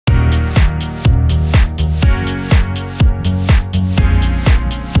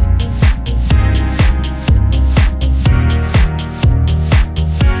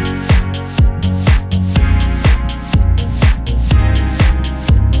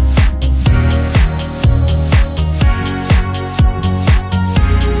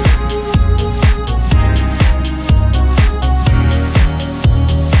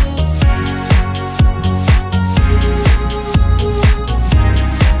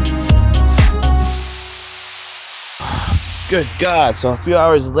Good God. So a few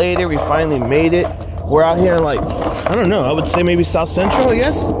hours later, we finally made it. We're out here in, like, I don't know, I would say maybe South Central, I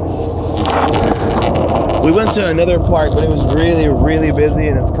guess. We went to another park, but it was really, really busy,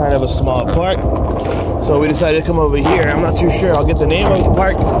 and it's kind of a small park. So we decided to come over here. I'm not too sure. I'll get the name of the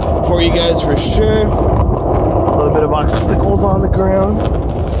park for you guys for sure. A little bit of obstacles on the ground.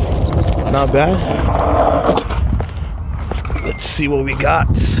 Not bad. Let's see what we got.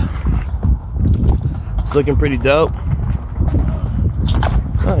 It's looking pretty dope.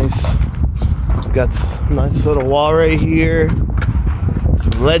 Nice. We got a nice little wall right here.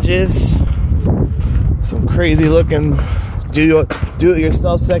 Some ledges. Some crazy looking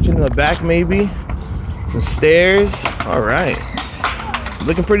do-it-yourself section in the back maybe. Some stairs. All right.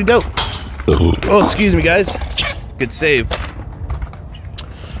 Looking pretty dope. Oh, excuse me, guys. Good save.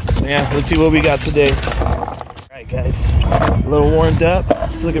 So yeah, let's see what we got today. All right, guys. A little warmed up.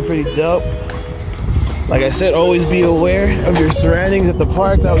 It's looking pretty dope. Like I said, always be aware of your surroundings at the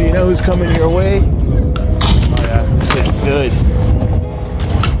park. That way you know who's coming your way. Oh yeah, this kid's good.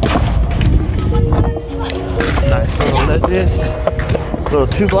 Nice little ledges. Little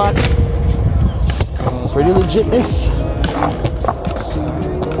 2-block. Pretty legitness.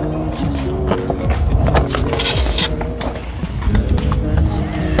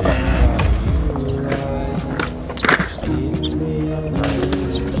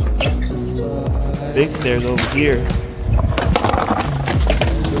 Nice. Big stairs over here.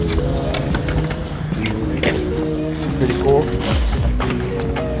 Pretty cool.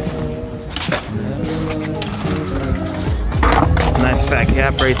 Nice fat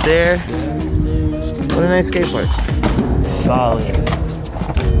cap right there. What a nice skate park. Solid.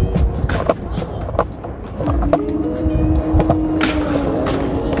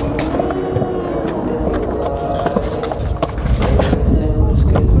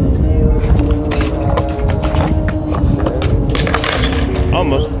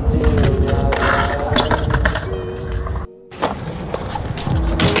 Almost.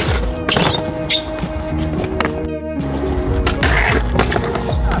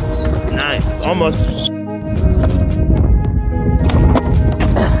 Nice. Almost.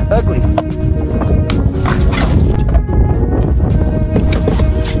 Ugly.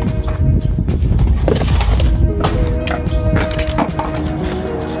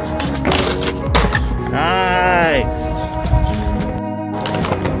 Nice.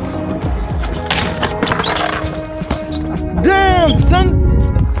 Damn, son.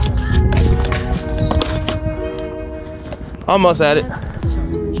 Almost at it.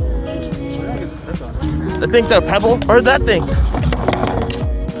 I think the pebble or that thing.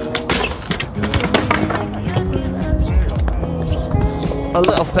 A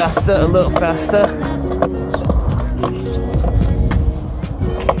little faster, a little faster.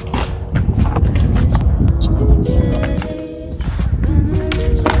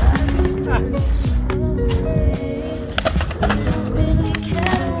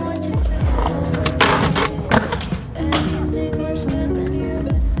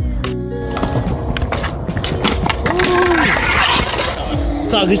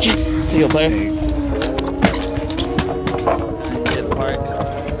 What's up, Gucci? See you, player.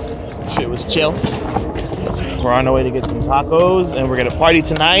 Shit was chill. We're on our way to get some tacos, and we're gonna party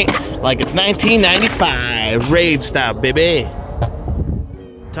tonight like it's 1995. Rave style, baby.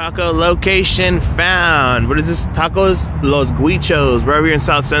 Taco location found. What is this? Tacos Los Guichos. We're over here in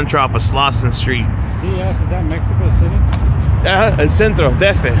South Central off of Slauson Street. Yeah, is that Mexico City? El Centro,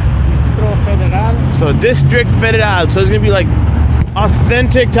 DF. Distrito Federal. So District Federal. So it's gonna be like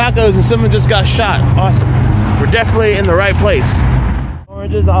authentic tacos, and someone just got shot. Awesome. We're definitely in the right place.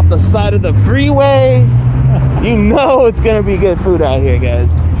 Oranges off the side of the freeway. You know it's gonna be good food out here,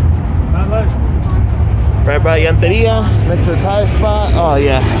 guys. Right by Yanteria, next to the tire spot. Oh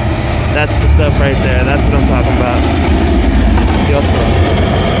yeah, that's the stuff right there. That's what I'm talking about. See what's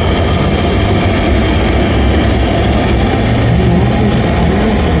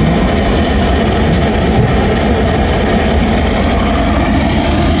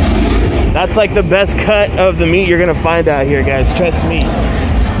That's like the best cut of the meat you're gonna find out here, guys. Trust me.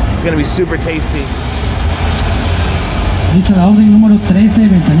 It's gonna be super tasty.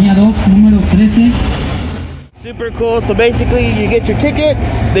 Super cool. So basically you get your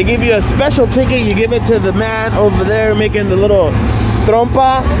tickets. They give you a special ticket. You give it to the man over there making the little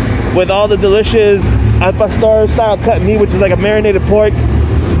trompa with all the delicious al pastor style cut meat, which is like a marinated pork.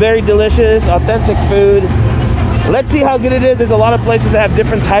 Very delicious, authentic food. Let's see how good it is. There's a lot of places that have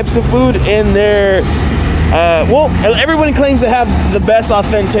different types of food in their well, everyone claims to have the best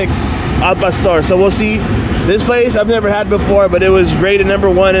authentic al pastor, so we'll see. This place I've never had before, but it was rated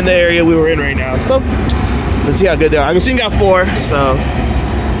 #1 in the area we were in right now, so Let's see how good they are. Agustin got 4, so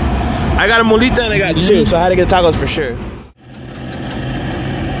I got a molita and I got 2, so I had to get tacos for sure.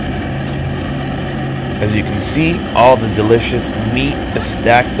 As you can see, all the delicious meat is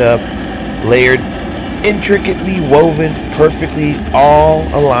stacked up, layered, intricately woven, perfectly all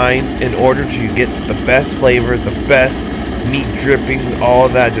aligned in order to get the best flavor, the best meat drippings. All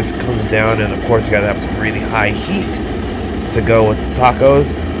of that just comes down, and of course you gotta have some really high heat to go with the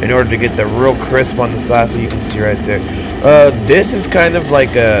tacos in order to get the real crisp on the side. So you can see right there, this is kind of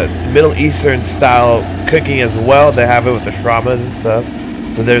like a Middle Eastern style cooking as well. They have it with the shawarmas and stuff.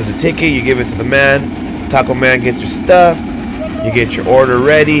 So there's a ticket, you give it to the man, taco man gets your stuff, you get your order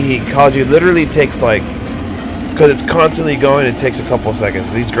ready. He calls you, literally takes like, because it's constantly going, it takes a couple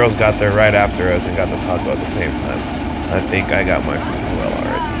seconds. These girls got there right after us and got the taco at the same time. I think I got my food as well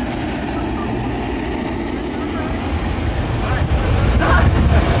already.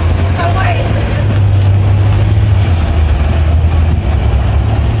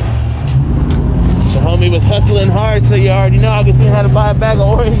 The homie was hustling hard, so you already know. I can see how to buy a bag of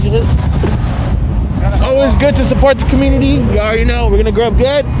oranges. It's always good to support the community. You already know. We're gonna grow up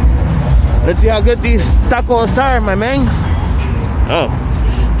good. Let's see how good these tacos are, my man. Oh,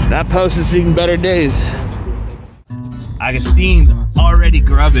 that post is seeing better days. Agustin's already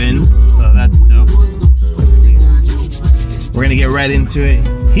grubbing, so that's dope. We're gonna get right into it.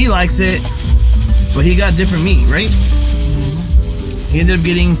 He likes it, but he got different meat, right? He ended up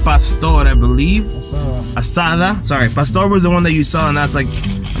getting pastor, I believe. Asada. Sorry, pastor was the one that you saw, and that's like,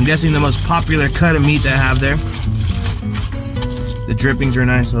 I'm guessing the most popular cut of meat that I have there. The drippings are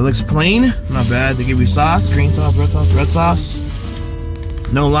nice. So it looks plain, not bad. They give you sauce, green sauce, red sauce.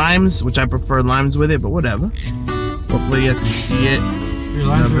 No limes, which I prefer limes with it, but whatever. Hopefully you guys can see it.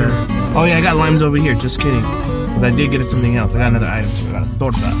 Oh yeah, I got limes over here, just kidding. Because I did get something else. I got another item too. I got a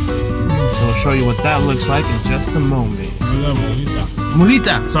torta. So I'll show you what that looks like in just a moment.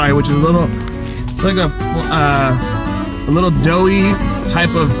 Molita, sorry, which is a little, it's like a little doughy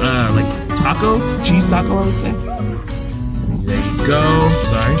type of like taco, cheese taco, I would say. There you go.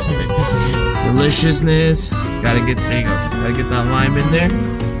 Sorry. Deliciousness. Gotta get, there you go. Gotta get that lime in there.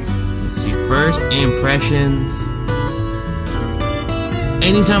 Let's see, first impressions.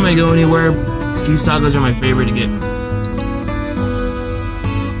 Anytime I go anywhere, cheese tacos are my favorite to get.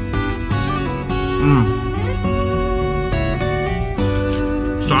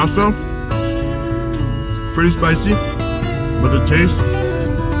 Sauce though, pretty spicy, but the taste,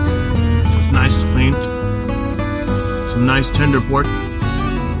 it's nice, it's clean. Some nice tender pork.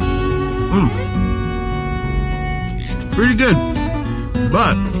 Pretty good,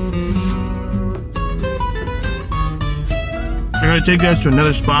 but I gotta take you guys to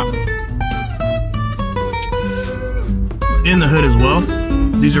another spot in the hood as well.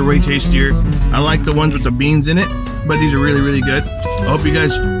 These are way tastier. I like the ones with the beans in it, but these are really, really good. I hope you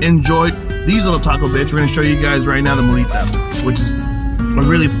guys enjoyed these little taco bits. We're gonna show you guys right now the molita, which is a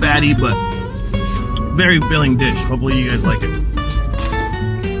really fatty but very filling dish. Hopefully you guys like it.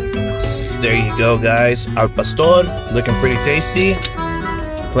 There you go, guys. Our pastor, looking pretty tasty.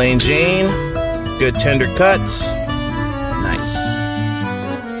 Plain Jane, good tender cuts. Nice.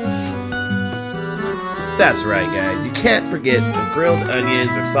 That's right, guys. You can't forget the grilled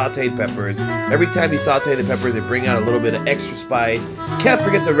onions or sauteed peppers. Every time you saute the peppers, they bring out a little bit of extra spice. Can't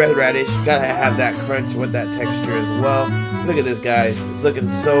forget the red radish. Gotta have that crunch with that texture as well. Look at this, guys. It's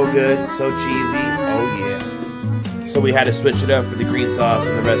looking so good, so cheesy. Oh, yeah. So we had to switch it up for the green sauce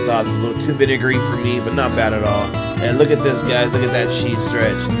and the red sauce. It's a little too vinegary for me, but not bad at all. And look at this, guys. Look at that cheese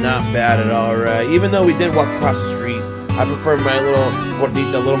stretch. Not bad at all, right? Even though we did walk across the street, I prefer my little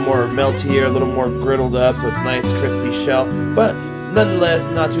gordita a little more meltier, a little more griddled up, so it's nice, crispy shell. But nonetheless,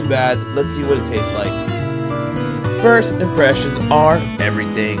 not too bad. Let's see what it tastes like. First impressions are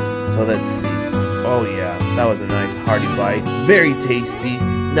everything. So let's see. Oh yeah, that was a nice hearty bite. Very tasty,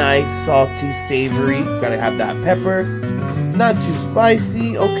 nice, salty, savory. Gotta have that pepper. Not too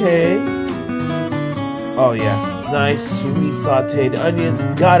spicy, okay. Oh yeah, nice, sweet sauteed onions.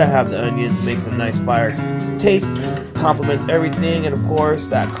 Gotta have the onions, makes a nice fire taste. Complements everything, and of course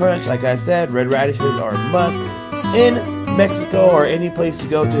that crunch. Like I said, red radishes are a must. In Mexico or any place you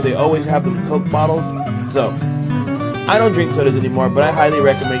go to, they always have the Coke bottles. So I don't drink sodas anymore, but I highly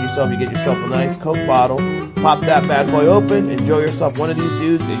recommend you get yourself a nice Coke bottle, pop that bad boy open, enjoy yourself one of these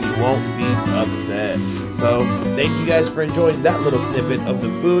dudes, and you won't be upset. So thank you guys for enjoying that little snippet of the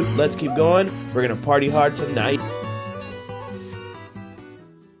food. Let's keep going. We're gonna party hard tonight.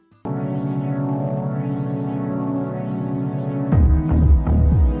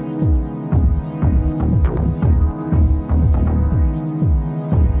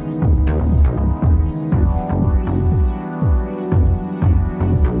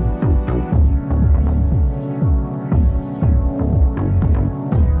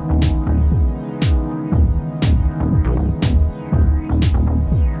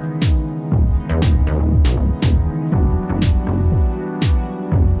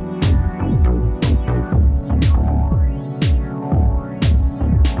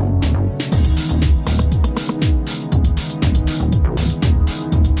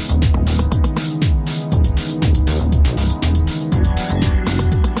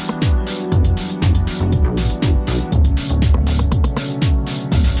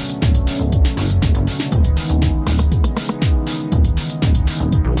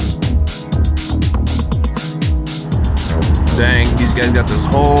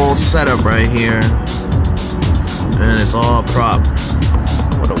 whole setup right here, and it's all prop.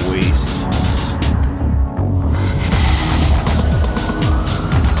 What a waste.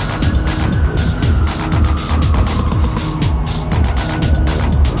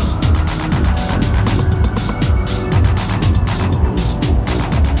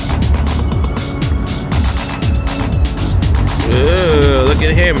 Ooh, look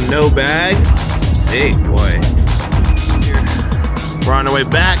at him, no bag. Sick, boy. We're on our way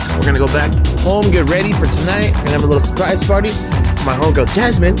back. We're gonna go back home, get ready for tonight. We're gonna have a little surprise party for my homegirl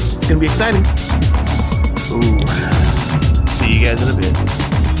Jasmine. It's gonna be exciting. Ooh. See you guys in a bit.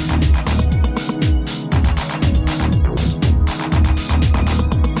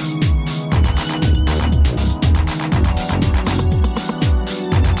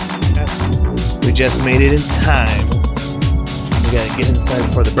 We just made it in time. We gotta get inside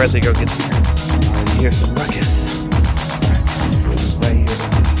before the birthday girl gets here. I hear some ruckus. Right here.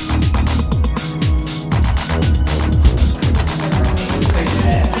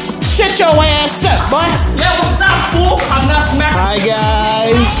 Shut your ass up, boy. Yeah, what's up, fool? I'm not smacking. Hi,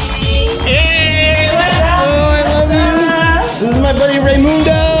 guys. Hey, Oh, I love you. This is my buddy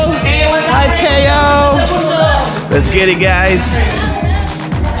Raymundo. Hey, what's up? Hi, Teo. Let's get it, guys.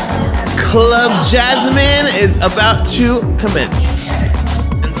 Club Jasmine is about to commence.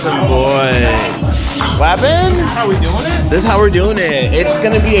 And some boys. What happened? How we doing it? This is how we're doing it. It's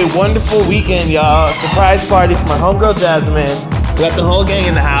gonna be a wonderful weekend, y'all. Surprise party for my homegirl Jasmine. We got the whole gang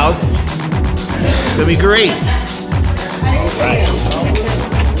in the house. It's gonna be great. Right.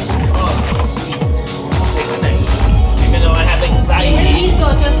 Even though I have anxiety.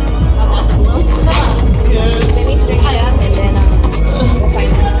 Yes.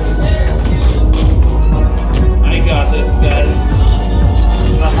 I got this, guys.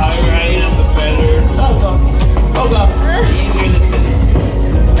 The higher I am, the better. Oh god. The easier this is.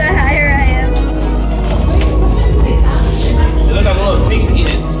 The higher I am. You look like a little pink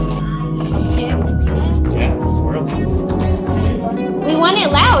penis. Yeah, swirl. We want it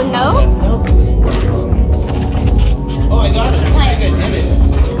loud, no? Oh, I got it. I think I did it.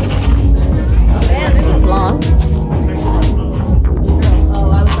 Man, this was long. Oh,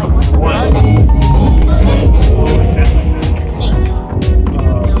 I was like, what the What? Thanks.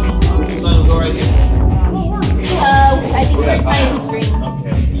 Just let him go right here. I think we're trying screen.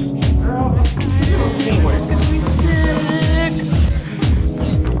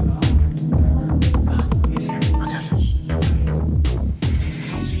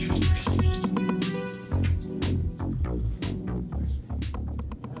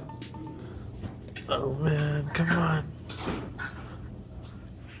 Oh man, come on.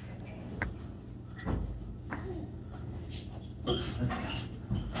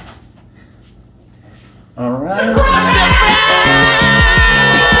 All right.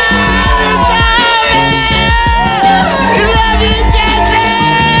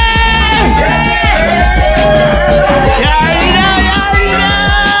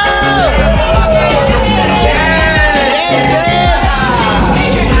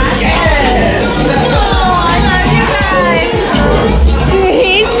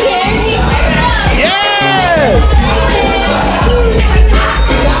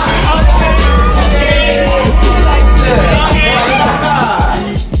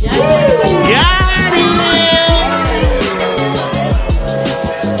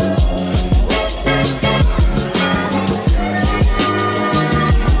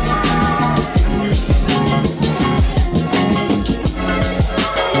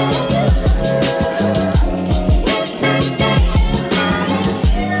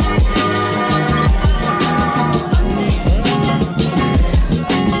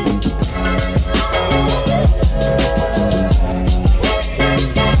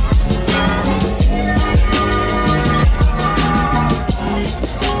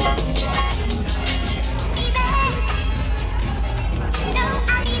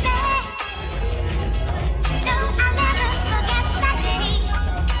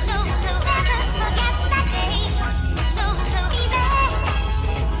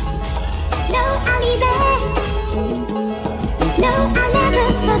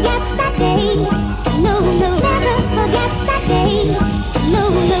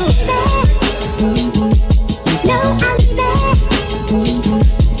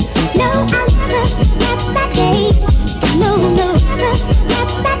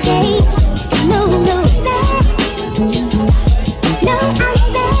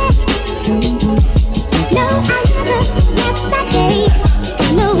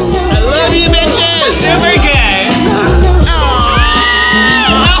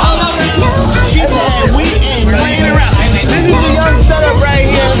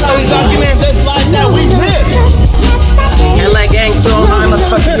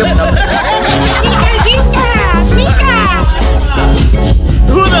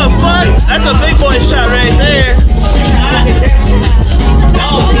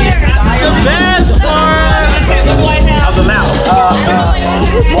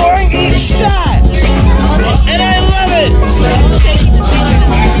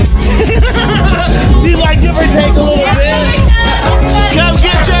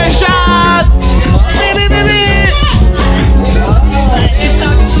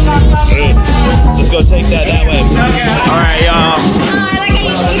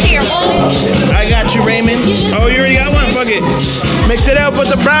 it up with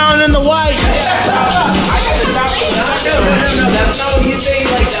the brown and the white. That's not what he's saying.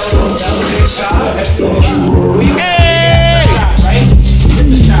 Like that was a big shot. Hey! Right?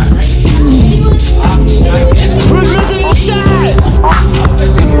 It's a shot, right? Who's missing the shot?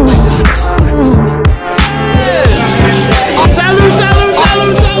 Salute, salute,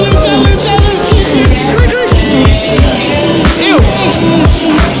 salute, salute, salute, salute. Ew.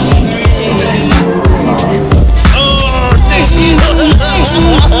 Oh, thank you.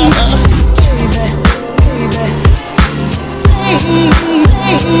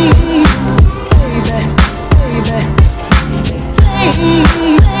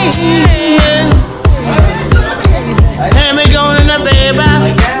 Hand me going in the baby.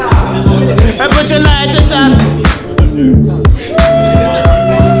 I put your light to stop.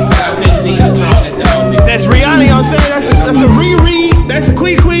 That's Rihanna, you know what I'm saying? That's a Riri. That's a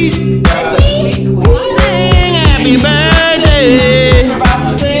Quee.